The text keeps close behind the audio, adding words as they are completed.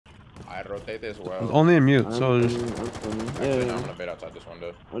I rotate as well. It's only in mute, so just... Actually, no, I'm gonna bait outside this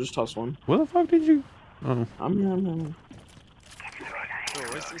window. I just tossed one. Where the fuck did you? Oh. I'm here. Bro,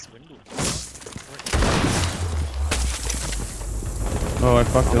 where's this window? Oh, I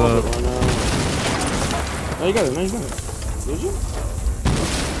fucked it up. No, you got it. Did you?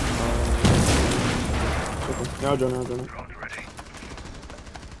 Okay. Now, Jonah.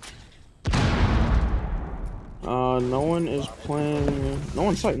 No one is playing. No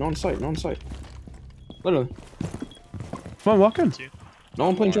one's sight. Literally. Come on, walk in. No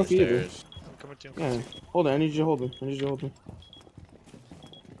one playing trophy either. I'm coming to you. Yeah. Hold it. I need you to hold it.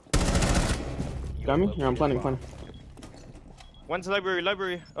 Got me? Yeah, I'm planning. One's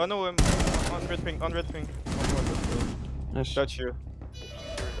library. Oh no, on red ping. Nice. That's you.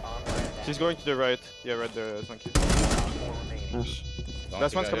 She's going to the right. Yeah, right there, thank you. Nice.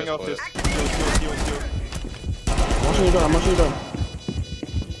 Last one's coming off this. Q. I'm watching your door.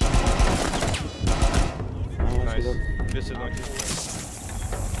 Nice. This is lucky.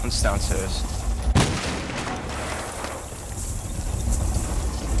 One's downstairs.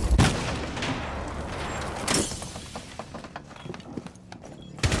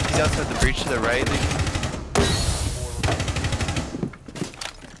 He's outside the breach to the right.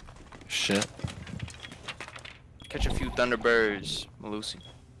 Shit. Catch a few Thunderbirds, Malusi.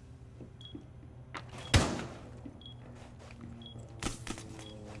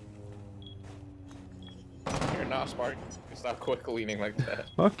 You're not smart. Stop quick leaning like that.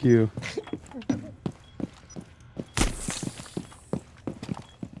 Fuck you.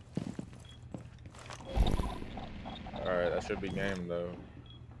 Alright, that should be game though.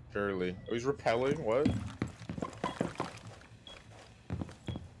 Surely. Oh, he's repelling? What?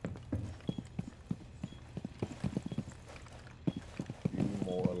 You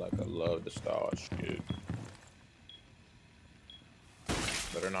more like a love the stars, kid.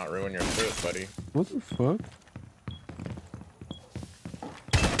 Better not ruin your trip, buddy. What the fuck?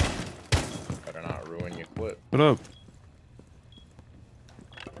 Better not ruin your clip. What up?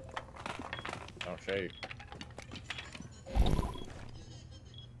 Don't shake.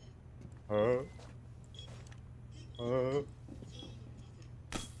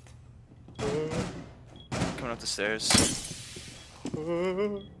 Coming up the stairs.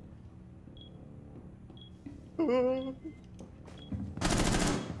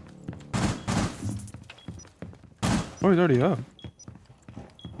 Oh, he's already up.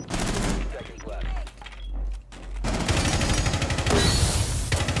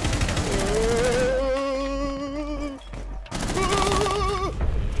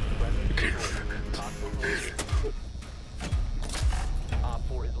 Op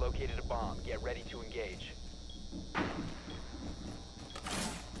 4 has located a bomb. Get ready to engage.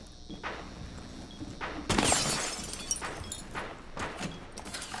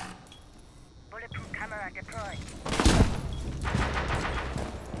 Bulletproof camera deployed.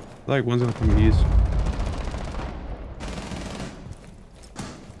 Like one's gonna come east.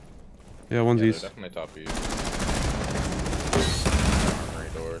 Yeah, one's east. Definitely top east. Armory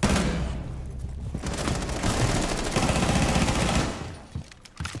door.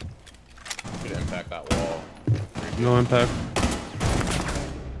 Should impact that wall. No impact.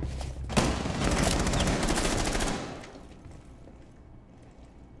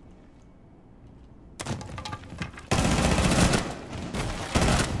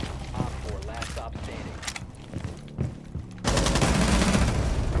 Op 4, last stop standing.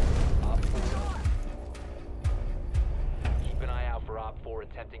 Op 4. Keep an eye out for Op 4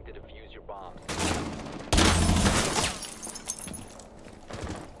 attempting to defuse your bomb.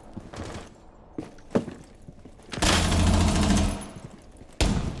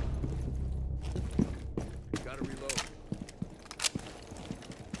 Gotta reload.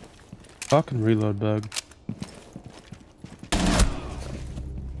 Fucking reload bug.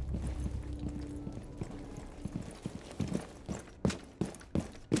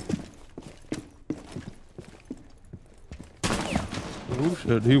 Oh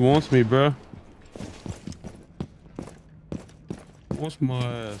shit, he wants me, bruh. Wants my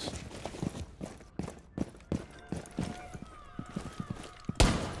ass.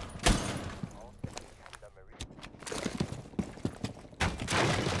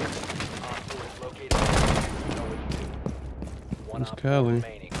 Op 4 is located. You know what to do. One It's Op 4 Cali.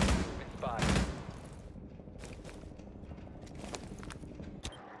 remaining. Movement spotted.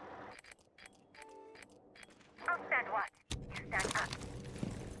 I'll stand watch. You stand up.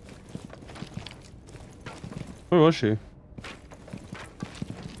 Where was she?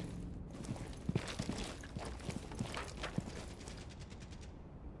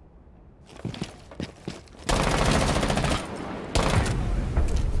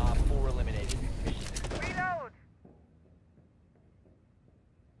 Op 4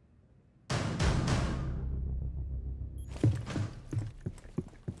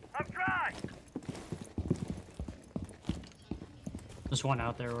 This one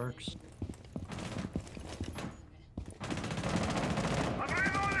out there works.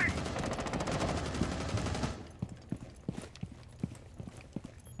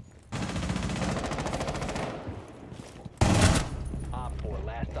 Op 4,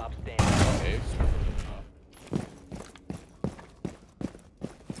 last stop standing. Okay.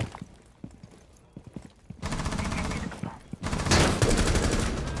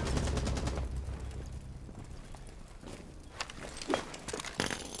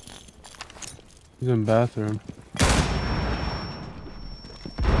 He's in bathroom.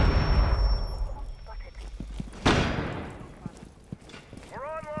 We're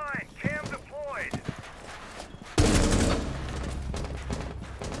online. Cam deployed.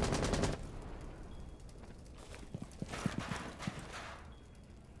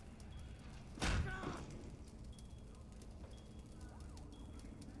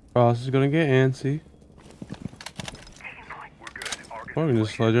 Ross is gonna get antsy. We're good. Oh, we can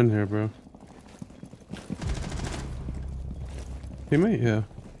just slide in here, bro. Teammate, yeah.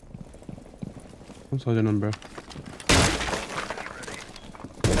 I'm sliding in, bro. Op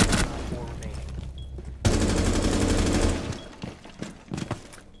 4 remaining.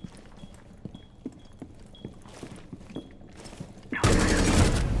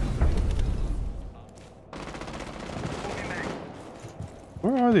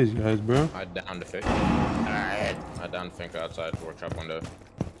 Where are these guys, bro? I downed the Fink. Alright. I downed Fink outside the workshop window.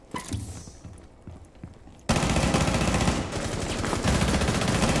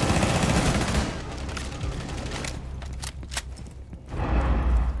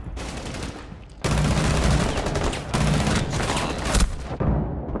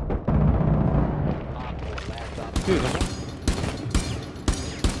 Op 4, last stop. Dude,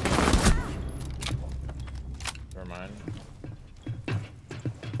 Never mind.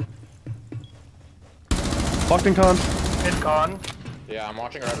 locked in con. Yeah, I'm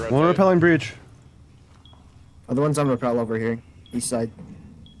watching red rotate. One repelling breach. Other one's on rappel over here. East side.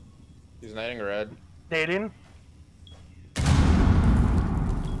 He's nading red. Nading.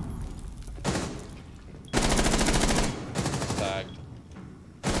 Tagged.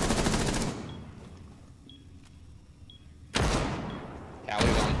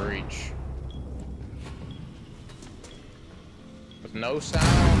 Callie's on breach. With no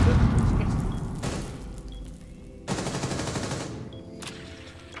sound.